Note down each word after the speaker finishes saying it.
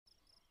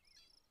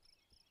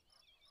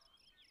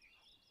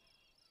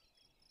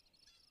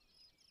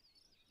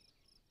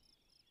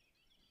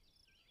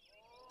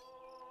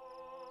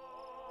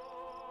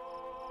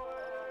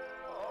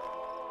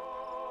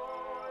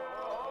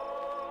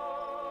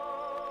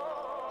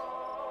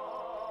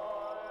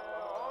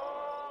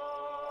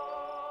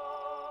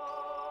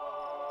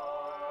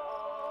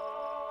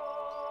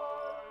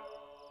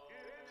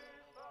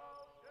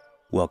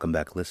Welcome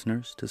back,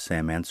 listeners, to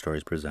Sandman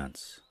Stories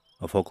Presents,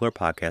 a folklore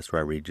podcast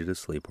where I read you to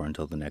sleep or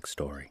until the next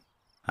story.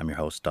 I'm your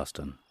host,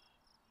 Dustin.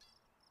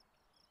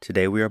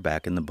 Today we are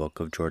back in the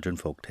book of Georgian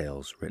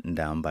folktales written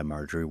down by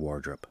Marjory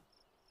Wardrop.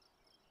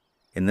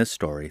 In this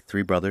story,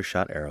 3 brothers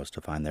shot arrows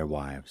to find their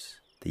wives.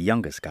 The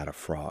youngest got a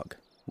frog.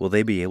 Will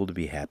they be able to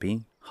be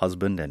happy,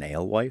 husband and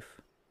alewife?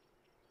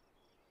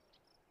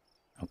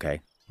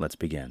 Okay, let's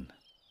begin.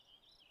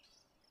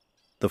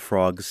 The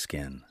Frog's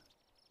Skin.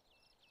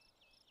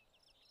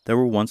 There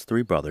were once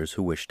 3 brothers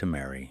who wished to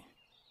marry.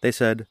 They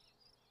said,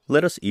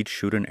 "Let us each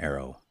shoot an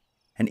arrow,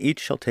 and each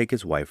shall take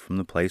his wife from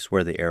the place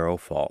where the arrow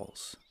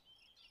falls."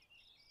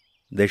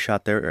 They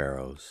shot their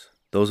arrows.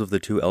 Those of the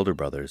 2 elder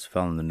brothers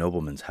fell in the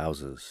noblemen's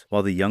houses,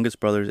 while the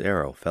youngest brother's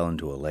arrow fell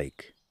into a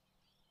lake.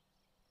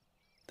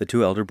 The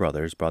 2 elder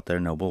brothers brought their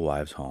noble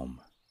wives home,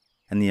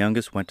 and the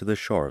youngest went to the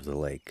shore of the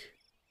lake.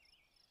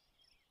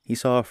 He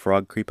saw a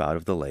frog creep out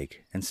of the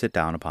lake and sit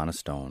down upon a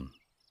stone.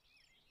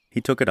 He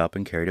took it up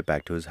and carried it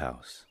back to his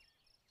house.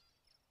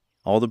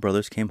 All the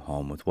brothers came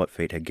home with what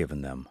fate had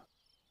given them,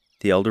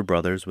 the elder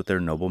brothers with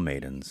their noble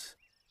maidens,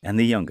 and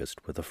the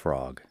youngest with a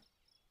frog.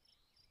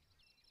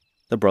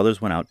 The brothers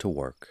went out to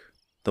work.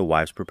 The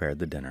wives prepared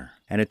the dinner,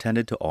 and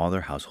attended to all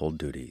their household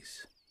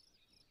duties.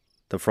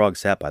 The frog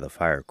sat by the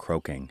fire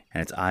croaking,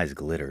 and its eyes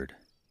glittered.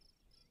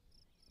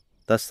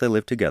 Thus they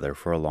lived together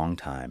for a long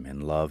time in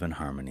love and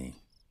harmony.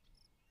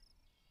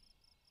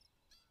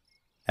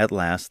 At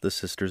last the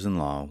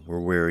sisters-in-law were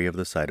weary of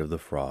the sight of the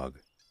frog.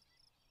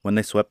 When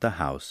they swept the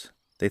house,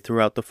 they threw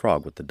out the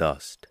frog with the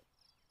dust.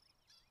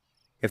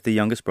 If the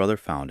youngest brother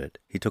found it,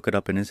 he took it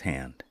up in his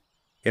hand.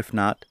 If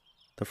not,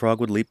 the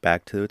frog would leap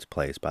back to its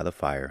place by the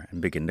fire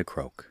and begin to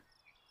croak.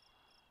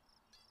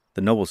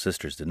 The noble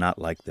sisters did not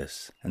like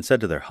this, and said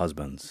to their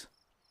husbands,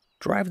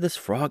 "Drive this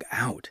frog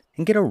out,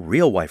 and get a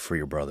real wife for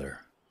your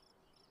brother."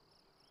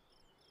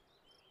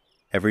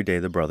 Every day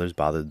the brothers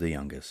bothered the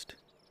youngest.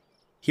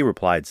 He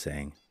replied,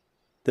 saying,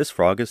 "This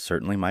frog is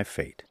certainly my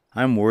fate.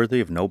 I am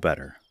worthy of no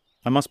better.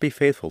 I must be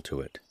faithful to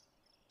it."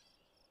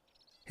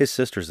 His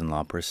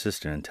sisters-in-law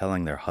persisted in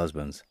telling their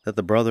husbands that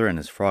the brother and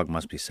his frog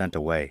must be sent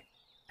away,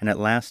 and at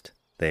last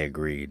they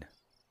agreed.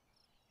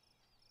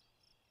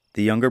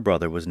 The younger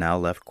brother was now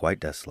left quite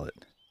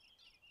desolate.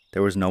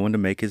 There was no one to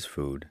make his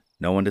food,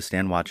 no one to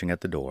stand watching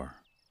at the door.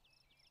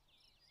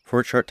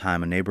 For a short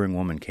time a neighboring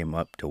woman came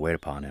up to wait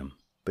upon him,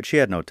 but she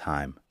had no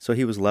time, so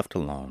he was left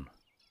alone.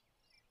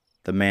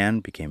 The man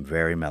became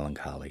very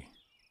melancholy.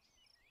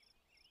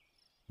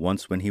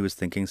 Once when he was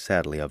thinking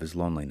sadly of his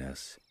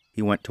loneliness,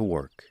 he went to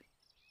work.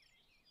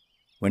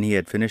 When he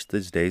had finished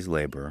his day's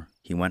labor,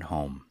 he went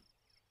home.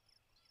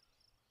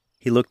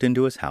 He looked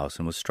into his house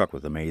and was struck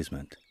with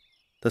amazement.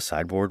 The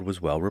sideboard was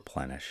well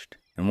replenished.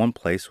 In one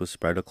place was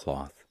spread a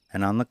cloth,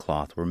 and on the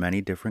cloth were many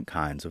different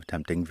kinds of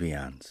tempting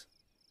viands.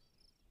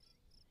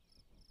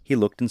 He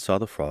looked and saw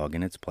the frog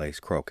in its place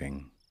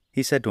croaking.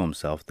 He said to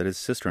himself that his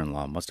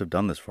sister-in-law must have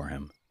done this for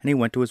him, and he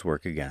went to his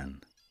work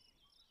again.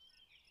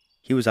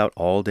 He was out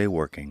all day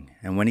working,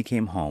 and when he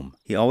came home,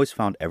 he always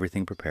found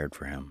everything prepared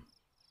for him.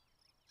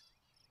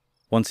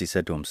 Once he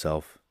said to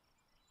himself,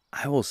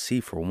 "I will see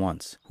for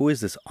once who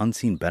is this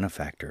unseen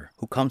benefactor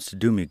who comes to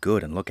do me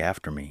good and look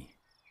after me."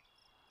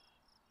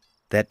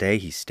 That day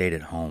he stayed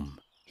at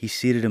home. He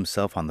seated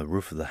himself on the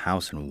roof of the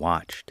house and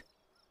watched.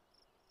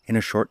 In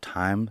a short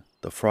time,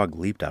 the frog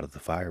leaped out of the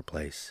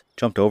fireplace,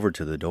 jumped over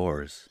to the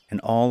doors,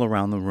 and all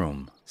around the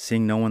room.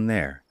 Seeing no one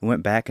there, he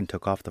went back and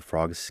took off the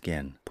frog's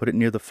skin, put it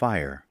near the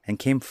fire, and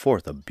came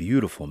forth a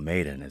beautiful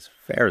maiden as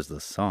fair as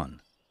the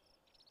sun.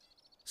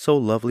 So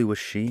lovely was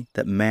she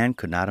that man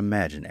could not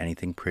imagine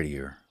anything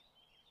prettier.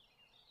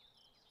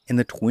 In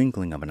the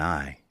twinkling of an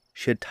eye,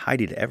 she had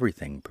tidied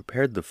everything,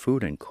 prepared the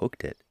food, and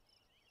cooked it.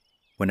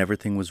 When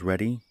everything was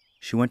ready,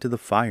 she went to the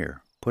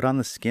fire, put on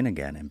the skin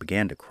again, and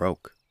began to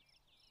croak.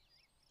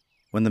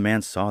 When the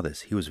man saw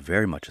this, he was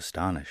very much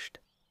astonished.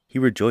 He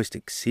rejoiced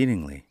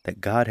exceedingly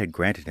that God had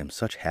granted him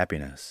such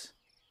happiness.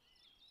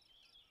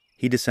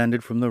 He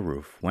descended from the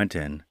roof, went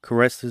in,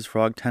 caressed his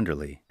frog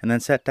tenderly, and then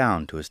sat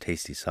down to his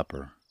tasty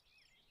supper.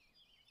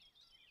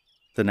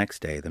 The next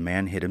day the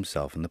man hid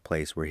himself in the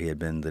place where he had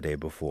been the day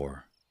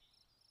before.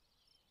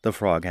 The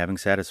frog, having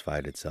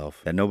satisfied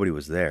itself that nobody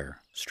was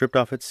there, stripped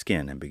off its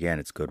skin and began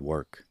its good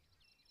work.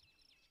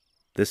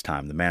 This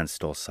time the man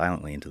stole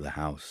silently into the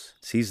house,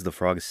 seized the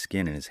frog's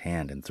skin in his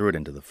hand, and threw it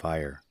into the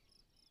fire.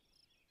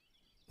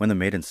 When the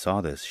maiden saw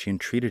this, she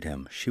entreated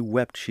him. She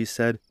wept. She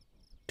said,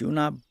 "Do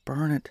not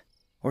burn it,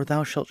 or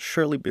thou shalt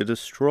surely be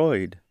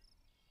destroyed."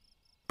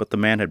 But the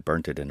man had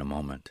burnt it in a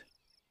moment.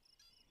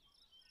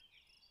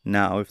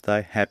 "Now if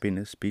thy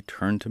happiness be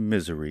turned to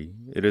misery,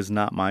 it is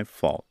not my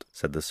fault,"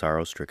 said the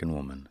sorrow-stricken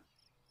woman.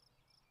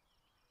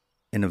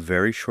 In a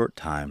very short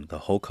time the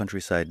whole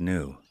countryside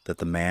knew that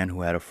the man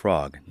who had a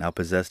frog now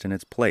possessed in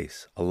its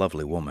place a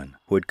lovely woman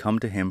who had come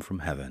to him from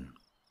heaven.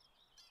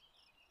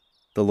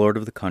 The lord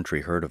of the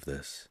country heard of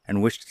this,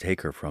 and wished to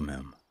take her from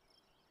him.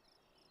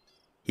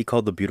 He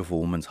called the beautiful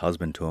woman's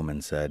husband to him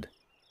and said,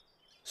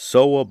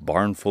 "Sow a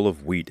barnful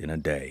of wheat in a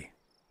day.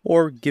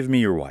 or give me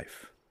your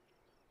wife."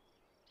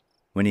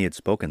 When he had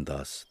spoken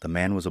thus, the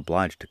man was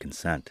obliged to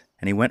consent,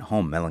 and he went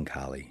home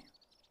melancholy.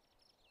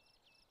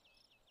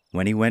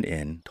 When he went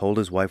in, told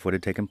his wife what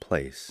had taken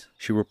place,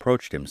 she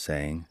reproached him,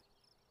 saying,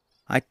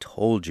 "I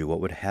told you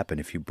what would happen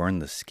if you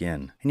burned the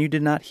skin, and you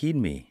did not heed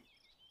me.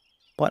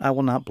 But I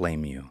will not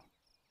blame you.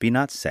 Be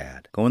not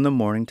sad. Go in the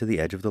morning to the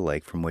edge of the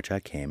lake from which I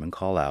came, and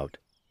call out,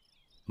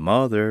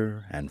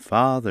 'Mother and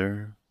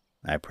father,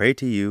 I pray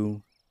to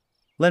you,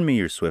 lend me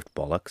your swift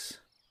bullocks.'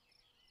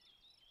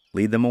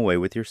 Lead them away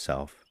with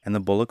yourself, and the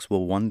bullocks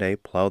will one day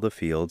plow the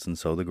fields and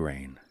sow the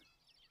grain."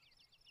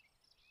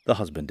 The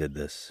husband did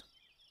this.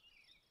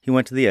 He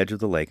went to the edge of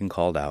the lake and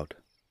called out,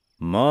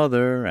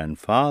 "Mother and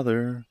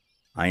father,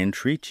 I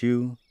entreat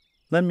you,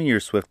 lend me your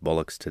swift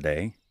bullocks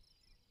today."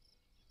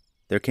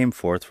 There came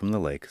forth from the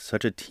lake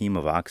such a team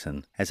of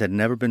oxen as had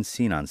never been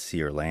seen on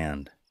sea or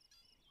land.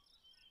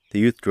 The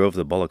youth drove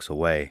the bullocks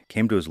away,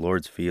 came to his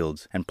lord's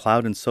fields, and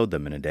plowed and sowed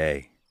them in a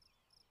day.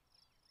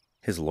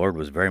 His lord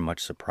was very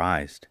much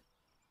surprised.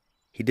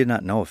 He did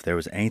not know if there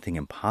was anything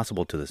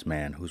impossible to this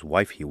man whose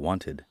wife he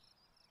wanted.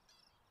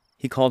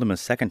 He called him a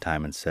second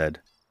time and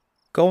said,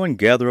 "Go and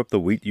gather up the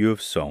wheat you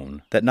have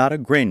sown, that not a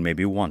grain may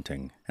be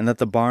wanting, and that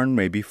the barn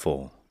may be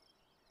full.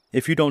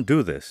 If you don't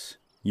do this,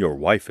 your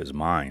wife is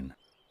mine."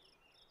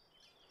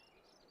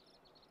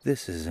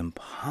 "This is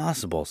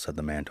impossible," said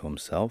the man to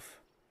himself.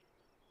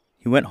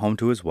 He went home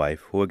to his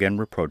wife, who again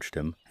reproached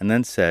him, and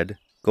then said,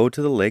 "Go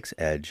to the lake's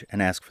edge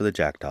and ask for the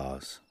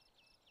jackdaws."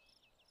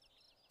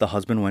 The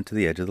husband went to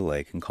the edge of the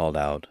lake and called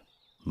out,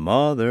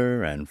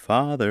 "Mother and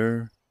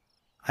father,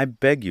 I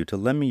beg you to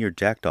lend me your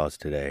jackdaws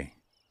today."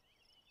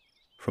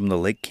 From the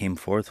lake came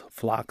forth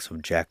flocks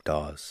of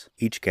jackdaws,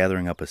 each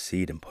gathering up a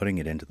seed and putting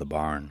it into the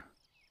barn.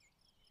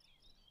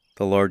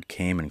 The Lord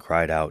came and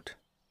cried out,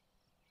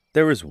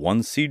 "There is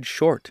one seed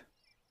short.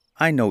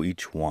 I know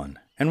each one,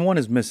 and one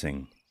is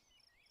missing."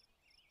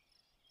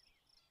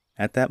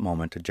 At that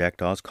moment a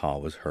jackdaw's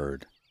call was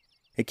heard.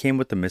 It came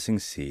with the missing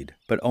seed,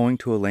 but owing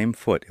to a lame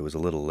foot it was a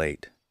little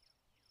late.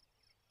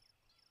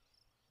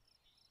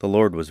 The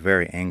Lord was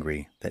very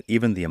angry that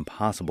even the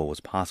impossible was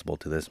possible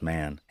to this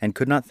man, and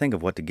could not think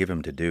of what to give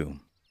him to do.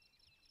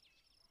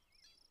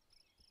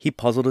 He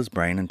puzzled his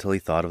brain until he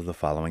thought of the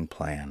following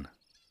plan.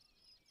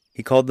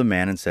 He called the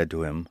man and said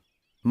to him,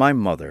 "My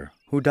mother,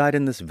 who died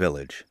in this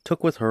village,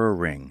 took with her a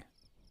ring.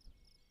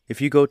 If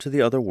you go to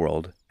the other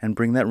world and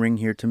bring that ring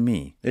here to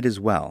me, it is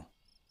well.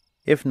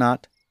 If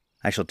not,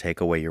 I shall take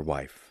away your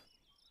wife."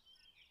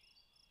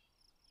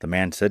 The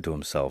man said to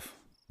himself,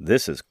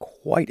 "This is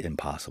quite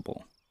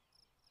impossible."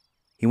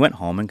 He went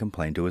home and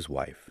complained to his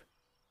wife.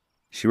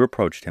 She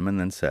reproached him and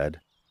then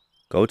said,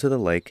 "Go to the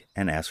lake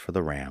and ask for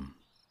the ram."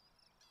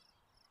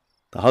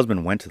 The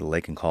husband went to the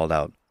lake and called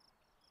out,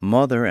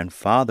 "Mother and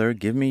father,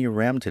 give me your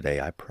ram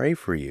today, I pray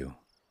for you."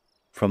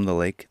 From the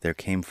lake there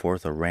came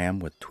forth a ram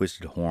with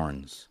twisted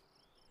horns.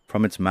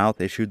 From its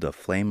mouth issued the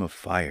flame of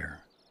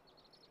fire.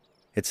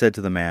 It said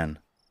to the man,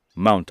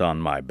 "Mount on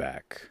my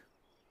back."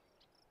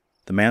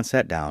 The man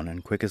sat down,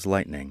 and quick as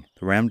lightning,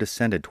 the ram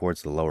descended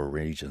towards the lower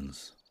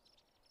regions.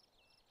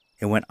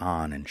 It went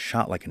on and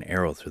shot like an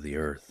arrow through the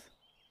earth.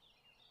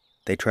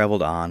 They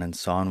traveled on and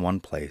saw in one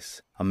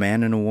place a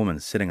man and a woman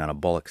sitting on a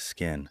bullock's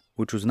skin,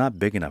 which was not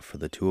big enough for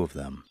the two of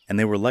them, and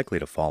they were likely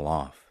to fall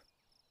off.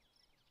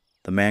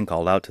 The man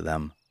called out to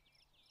them,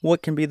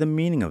 "What can be the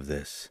meaning of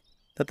this,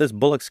 that this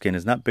bullock skin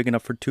is not big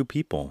enough for two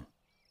people?"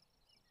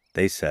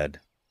 They said,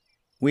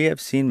 "We have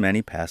seen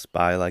many pass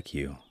by like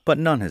you, but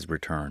none has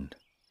returned.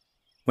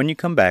 When you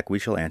come back, we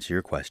shall answer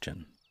your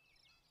question."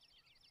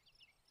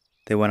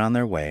 They went on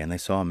their way, and they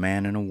saw a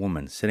man and a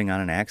woman sitting on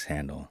an axe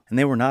handle, and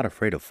they were not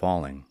afraid of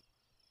falling.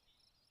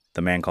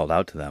 The man called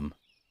out to them,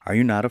 "Are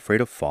you not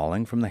afraid of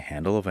falling from the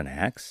handle of an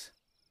axe?"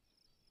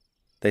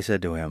 They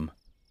said to him,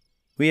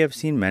 "We have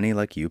seen many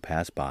like you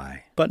pass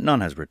by, but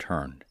none has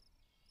returned.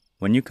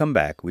 When you come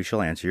back, we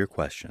shall answer your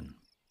question."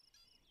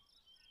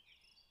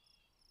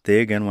 They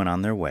again went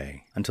on their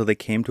way, until they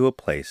came to a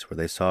place where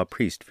they saw a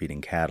priest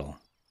feeding cattle.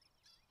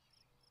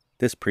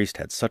 This priest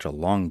had such a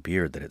long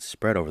beard that it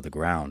spread over the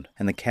ground,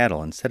 and the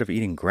cattle, instead of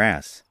eating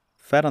grass,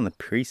 fed on the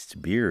priest's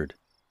beard,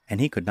 and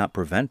he could not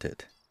prevent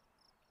it.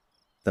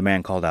 The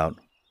man called out,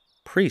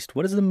 "Priest,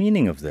 what is the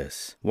meaning of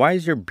this? Why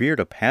is your beard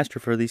a pasture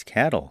for these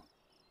cattle?"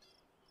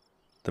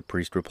 The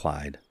priest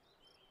replied,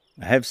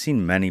 "I have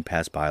seen many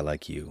pass by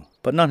like you,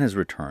 but none has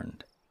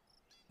returned.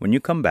 When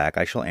you come back,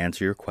 I shall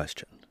answer your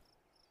question."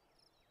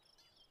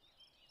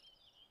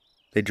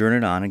 They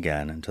journeyed on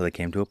again until they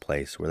came to a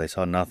place where they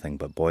saw nothing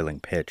but boiling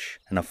pitch,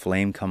 and a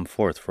flame come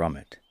forth from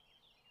it.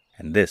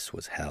 And this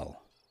was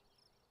hell.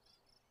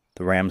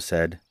 The ram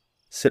said,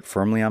 "Sit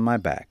firmly on my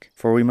back,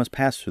 for we must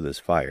pass through this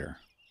fire."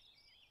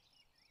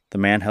 The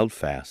man held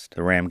fast,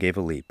 the ram gave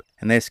a leap,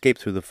 and they escaped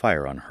through the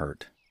fire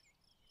unhurt.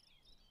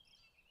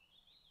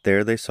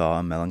 There they saw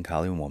a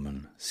melancholy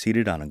woman,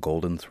 seated on a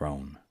golden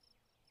throne.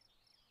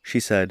 She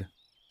said,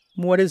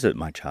 "What is it,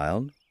 my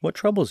child? What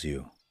troubles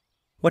you?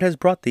 What has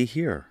brought thee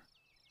here?"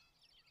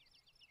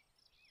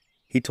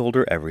 He told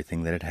her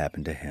everything that had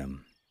happened to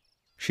him.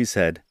 She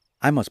said,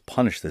 "I must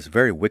punish this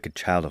very wicked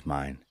child of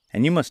mine,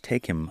 and you must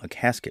take him a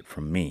casket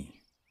from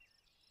me."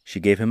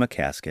 She gave him a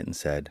casket and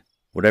said,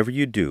 "Whatever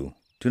you do,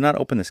 do not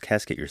open this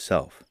casket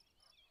yourself.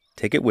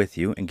 Take it with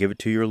you and give it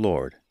to your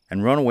lord,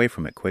 and run away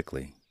from it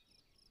quickly."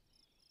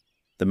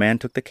 The man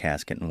took the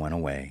casket and went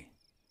away.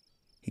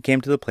 He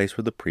came to the place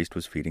where the priest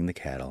was feeding the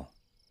cattle.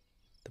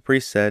 The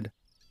priest said,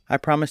 "I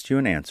promised you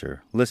an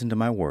answer. Listen to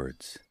my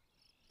words.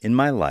 In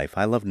my life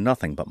I loved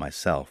nothing but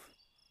myself.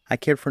 I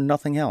cared for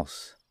nothing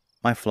else.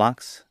 My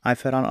flocks I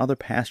fed on other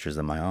pastures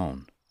than my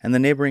own, and the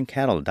neighboring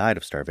cattle died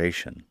of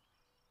starvation.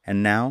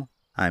 And now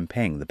I am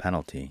paying the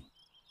penalty."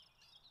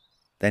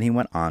 Then he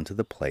went on to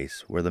the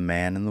place where the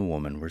man and the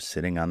woman were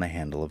sitting on the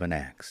handle of an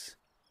axe.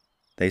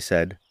 They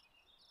said,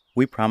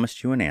 "We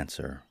promised you an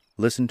answer.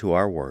 Listen to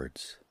our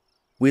words.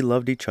 We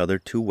loved each other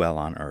too well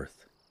on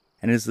earth,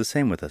 and it is the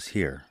same with us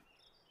here."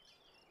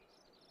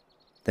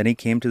 Then he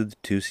came to the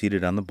two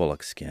seated on the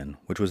bullock skin,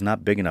 which was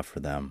not big enough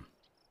for them.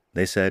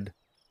 They said,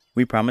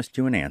 "We promised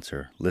you an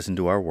answer. Listen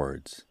to our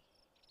words.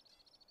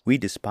 We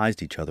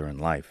despised each other in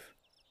life,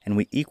 and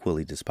we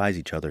equally despise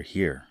each other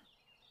here."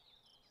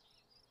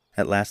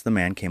 At last the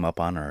man came up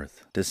on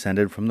earth,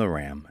 descended from the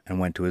ram, and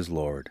went to his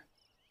lord.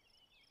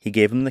 He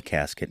gave him the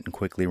casket and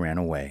quickly ran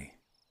away.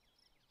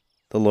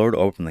 The lord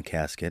opened the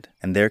casket,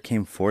 and there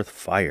came forth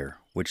fire,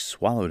 which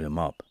swallowed him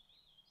up.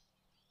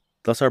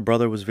 Thus our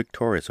brother was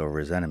victorious over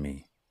his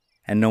enemy,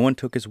 and no one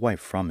took his wife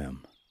from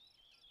him.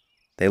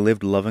 They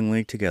lived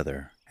lovingly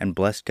together, and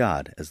blessed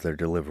God as their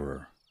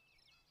deliverer.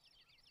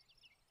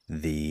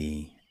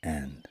 The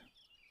end.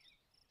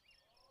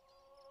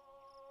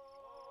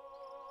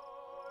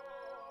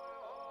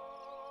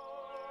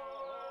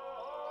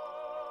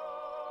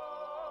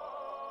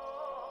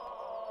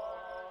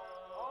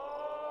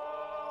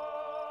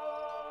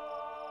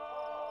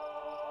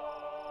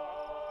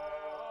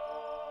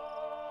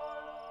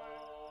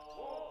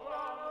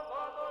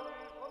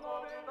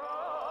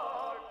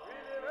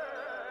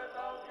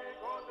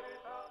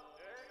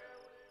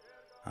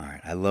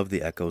 Alright, I love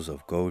the echoes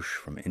of Ghosh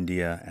from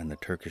India and the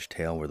Turkish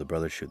tale where the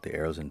brothers shoot the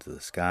arrows into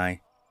the sky.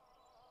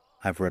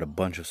 I've read a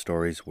bunch of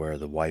stories where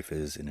the wife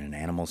is in an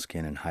animal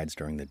skin and hides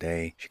during the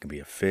day. She can be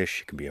a fish,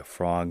 she can be a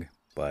frog,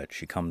 but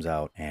she comes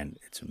out and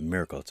it's a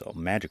miracle, it's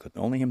magical.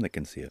 Only him that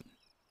can see it.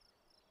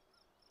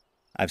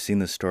 I've seen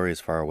this story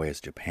as far away as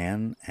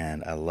Japan,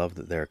 and I love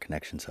that there are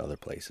connections to other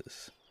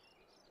places.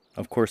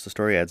 Of course, the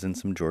story adds in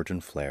some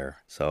Georgian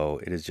flair, so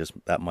it is just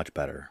that much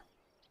better.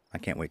 I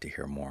can't wait to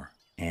hear more.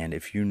 And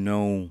if you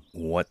know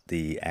what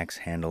the axe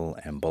handle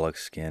and bullock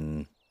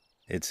skin,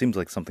 it seems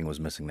like something was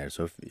missing there.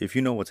 So if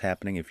you know what's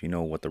happening, if you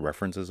know what the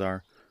references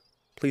are,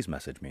 please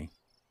message me.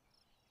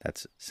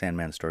 That's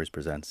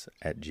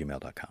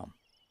sandmanstoriespresents@gmail.com.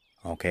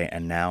 Okay,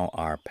 and now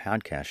our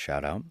podcast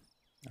shout-out.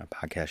 Our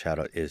podcast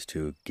shout-out is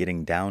to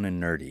Getting Down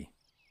and Nerdy,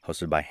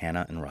 hosted by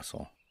Hannah and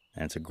Russell.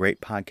 And it's a great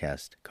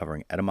podcast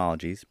covering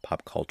etymologies,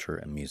 pop culture,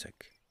 and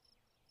music.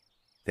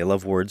 They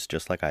love words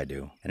just like I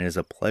do, and it is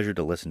a pleasure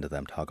to listen to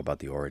them talk about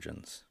the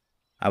origins.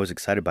 I was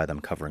excited by them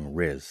covering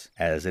Riz,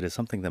 as it is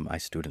something that my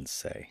students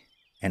say.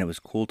 And it was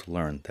cool to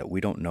learn that we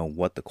don't know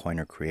what the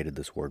coiner created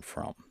this word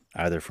from,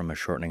 either from a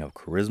shortening of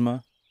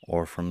charisma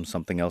or from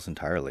something else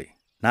entirely.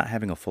 Not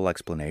having a full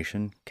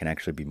explanation can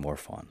actually be more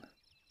fun.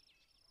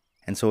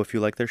 And so if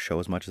you like their show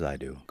as much as I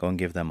do, go and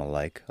give them a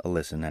like, a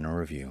listen, and a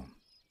review.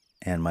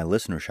 And my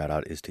listener shout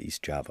out is to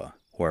East Java,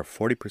 who are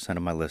 40%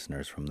 of my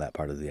listeners from that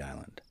part of the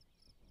island.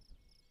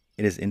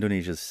 It is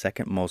Indonesia's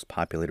second most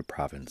populated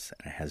province,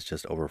 and it has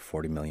just over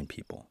 40 million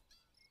people.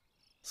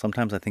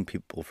 Sometimes I think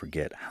people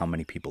forget how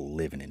many people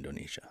live in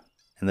Indonesia.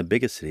 And the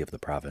biggest city of the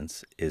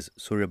province is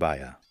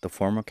Surabaya, the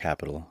former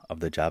capital of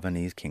the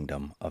Javanese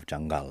kingdom of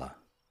Janggala.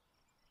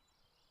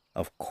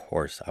 Of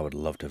course, I would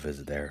love to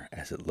visit there,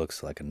 as it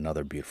looks like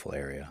another beautiful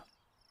area.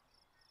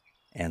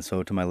 And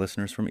so to my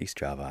listeners from East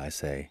Java, I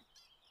say,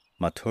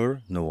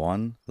 Matur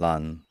nuwun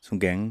lan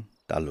sugeng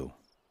dalu.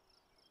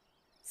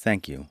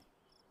 Thank you,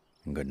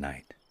 and good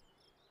night.